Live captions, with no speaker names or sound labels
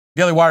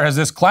Daily Wire has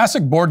this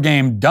classic board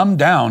game dumbed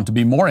down to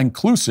be more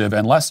inclusive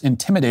and less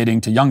intimidating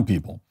to young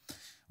people.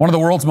 One of the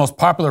world's most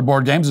popular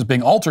board games is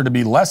being altered to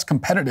be less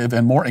competitive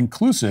and more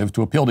inclusive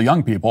to appeal to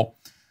young people.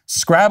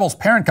 Scrabble's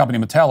parent company,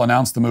 Mattel,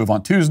 announced the move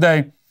on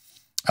Tuesday,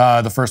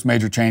 the first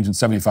major change in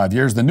 75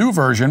 years. The new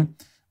version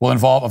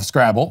of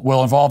Scrabble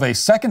will involve a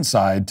second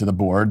side to the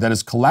board that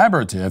is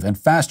collaborative and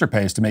faster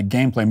paced to make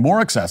gameplay more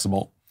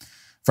accessible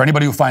for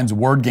anybody who finds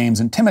word games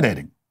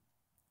intimidating.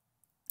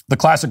 The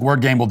classic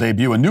word game will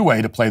debut a new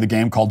way to play the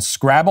game called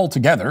Scrabble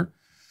Together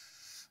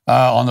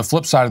on the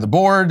flip side of the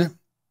board,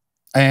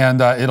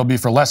 and it'll be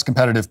for less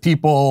competitive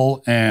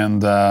people,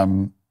 and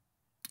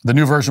the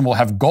new version will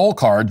have goal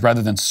cards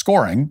rather than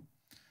scoring.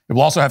 It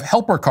will also have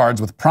helper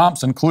cards with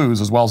prompts and clues,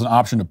 as well as an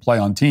option to play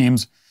on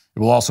teams. It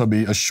will also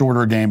be a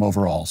shorter game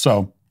overall.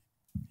 So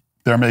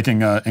they're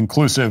making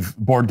inclusive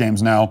board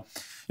games now.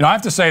 I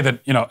have to say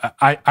that,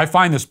 I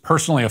find this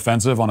personally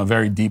offensive on a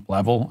very deep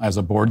level as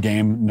a board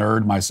game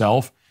nerd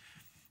myself.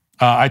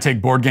 I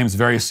take board games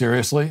very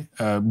seriously,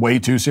 way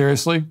too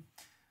seriously.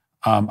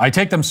 I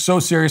take them so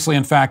seriously,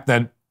 in fact,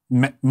 that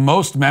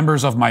most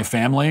members of my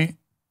family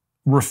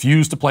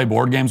refuse to play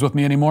board games with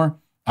me anymore.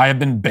 I have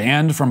been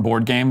banned from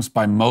board games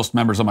by most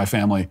members of my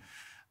family.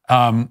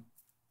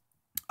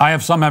 I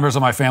have some members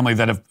of my family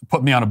that have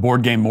put me on a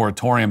board game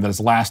moratorium that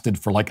has lasted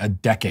for like a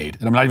decade,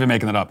 and I'm not even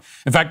making that up.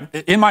 In fact,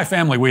 in my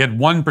family, we had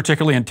one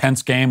particularly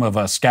intense game of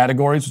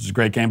Scattergories, which is a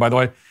great game, by the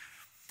way,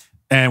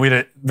 and we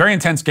had a very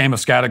intense game of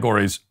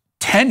Scattergories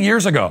 10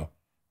 years ago,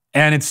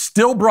 and it's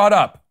still brought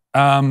up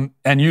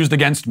and used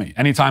against me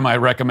anytime I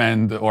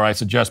recommend or I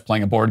suggest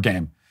playing a board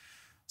game.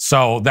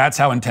 So that's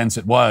how intense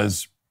it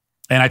was,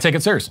 and I take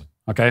it seriously.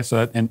 Okay,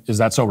 so is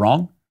that so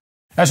wrong?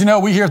 As you know,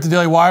 we here at the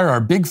Daily Wire are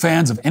big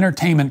fans of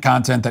entertainment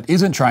content that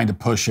isn't trying to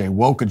push a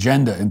woke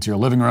agenda into your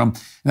living room. And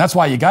that's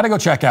why you got to go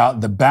check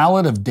out The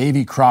Ballad of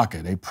Davy,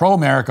 Crockett, a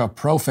pro-America,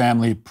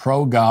 pro-family,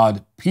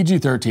 pro-God,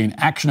 PG-13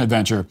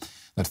 action-adventure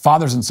that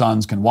fathers and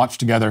sons can watch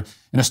together.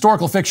 An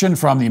historical fiction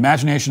from the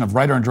imagination of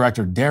writer and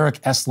director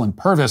Derek Estlin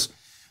Purvis.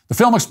 The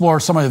film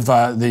explores some of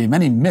the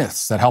many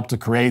myths that helped to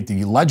create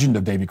the legend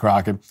of Davy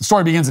Crockett. The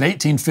story begins in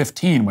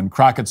 1815 when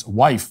Crockett's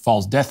wife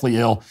falls deathly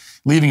ill,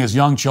 leaving his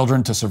young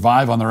children to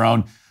survive on their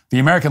own. The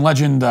American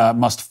legend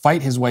must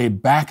fight his way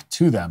back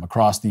to them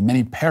across the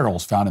many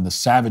perils found in the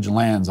savage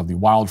lands of the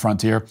wild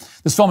frontier.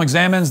 This film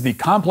examines the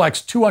complex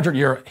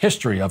 200-year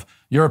history of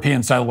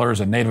European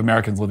settlers and Native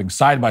Americans living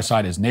side by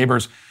side as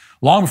neighbors.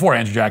 Long before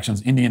Andrew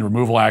Jackson's Indian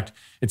Removal Act,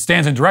 it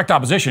stands in direct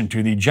opposition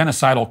to the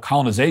genocidal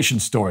colonization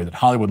story that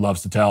Hollywood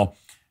loves to tell.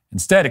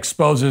 Instead,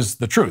 exposes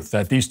the truth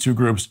that these two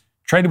groups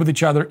traded with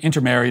each other,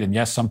 intermarried, and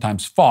yes,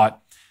 sometimes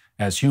fought,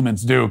 as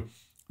humans do.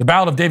 The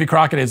Ballad of Davy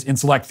Crockett is in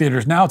select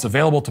theaters now. It's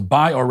available to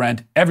buy or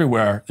rent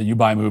everywhere that you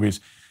buy movies.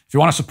 If you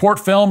want to support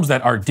films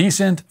that are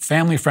decent,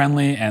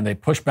 family-friendly, and they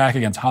push back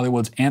against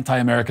Hollywood's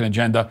anti-American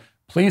agenda,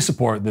 please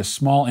support this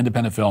small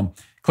independent film.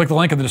 Click the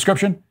link in the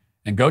description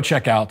and go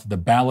check out The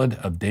Ballad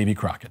of Davy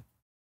Crockett.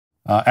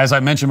 As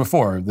I mentioned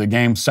before, the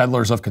game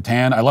Settlers of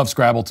Catan, I love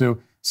Scrabble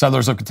too.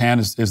 Settlers of Catan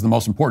is the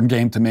most important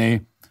game to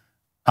me.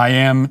 I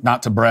am,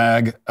 not to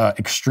brag,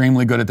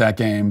 extremely good at that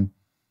game.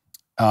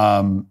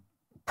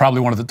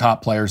 Probably one of the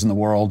top players in the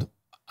world,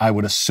 I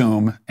would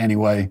assume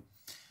anyway.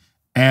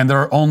 And there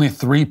are only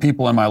 3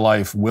 people in my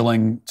life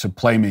willing to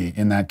play me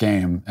in that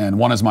game. And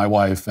one is my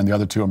wife, and the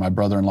other 2 are my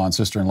brother-in-law and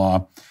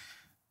sister-in-law.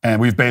 And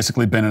we've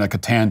basically been in a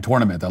Catan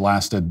tournament that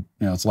lasted,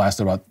 it's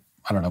lasted about,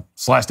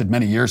 it's lasted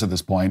many years at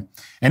this point.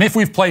 And if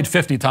we've played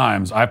 50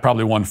 times, I've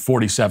probably won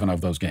 47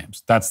 of those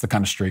games. That's the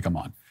kind of streak I'm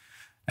on.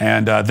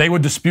 And they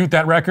would dispute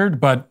that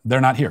record, but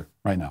they're not here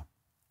right now.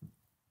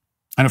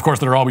 And of course,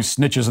 there are always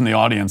snitches in the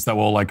audience that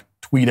will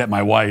tweet at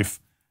my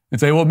wife and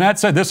say, well, Matt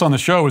said this on the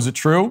show. Is it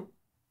true?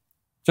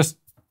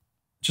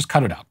 Just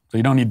cut it out. So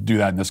you don't need to do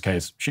that in this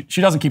case.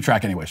 She doesn't keep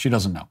track anyway. She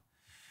doesn't know.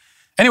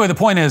 Anyway, the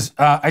point is,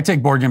 I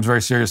take board games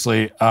very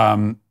seriously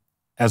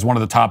as one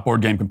of the top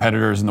board game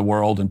competitors in the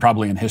world and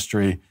probably in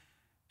history.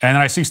 And then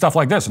I see stuff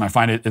like this, and I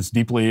find it's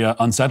deeply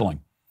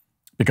unsettling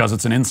because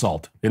it's an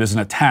insult. It is an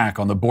attack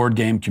on the board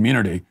game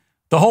community.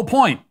 The whole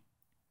point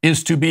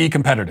is to be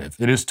competitive.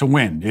 It is to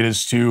win. It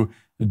is to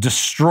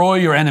destroy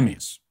your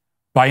enemies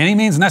by any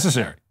means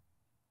necessary.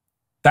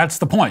 That's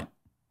the point.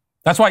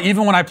 That's why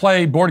even when I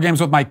play board games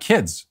with my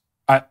kids,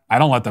 I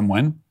don't let them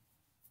win.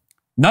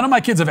 None of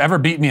my kids have ever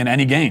beat me in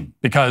any game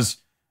because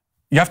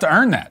you have to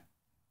earn that.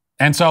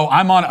 And so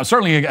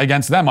certainly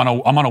against them, I'm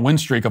on a win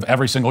streak of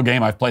every single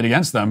game I've played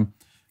against them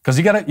because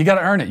you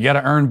gotta earn it. You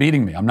gotta earn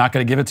beating me. I'm not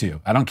gonna give it to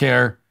you. I don't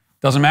care.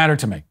 Doesn't matter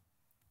to me.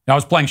 Now, I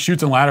was playing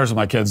Chutes and Ladders with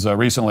my kids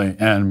recently,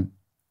 and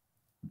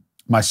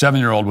my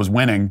 7-year-old was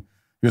winning.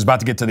 He was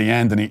about to get to the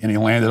end, and he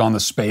landed on the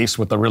space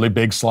with the really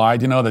big slide,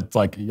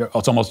 that's you're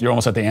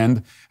almost at the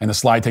end, and the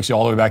slide takes you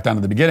all the way back down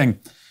to the beginning.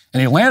 And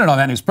he landed on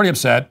that, and he was pretty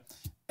upset.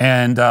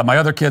 And my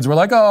other kids were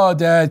like, oh,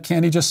 Dad,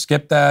 can't he just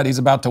skip that? He's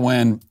about to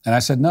win. And I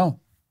said,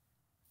 no.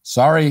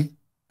 Sorry,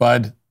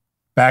 bud.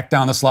 Back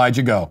down the slide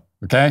you go,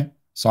 okay?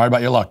 Sorry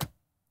about your luck.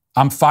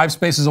 I'm 5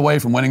 spaces away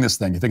from winning this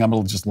thing. You think I'm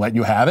going to just let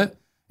you have it?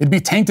 It'd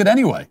be tainted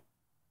anyway.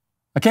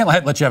 I can't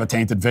let you have a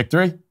tainted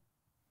victory.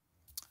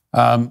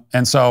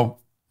 And so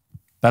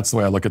that's the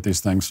way I look at these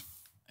things.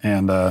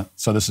 And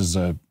so this is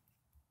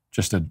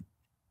just a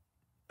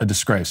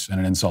disgrace and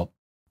an insult.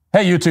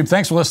 Hey, YouTube,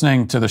 thanks for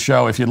listening to the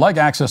show. If you'd like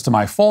access to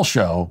my full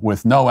show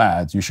with no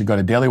ads, you should go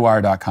to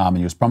dailywire.com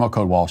and use promo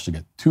code Walsh to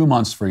get 2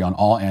 months free on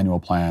all annual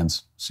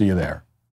plans. See you there.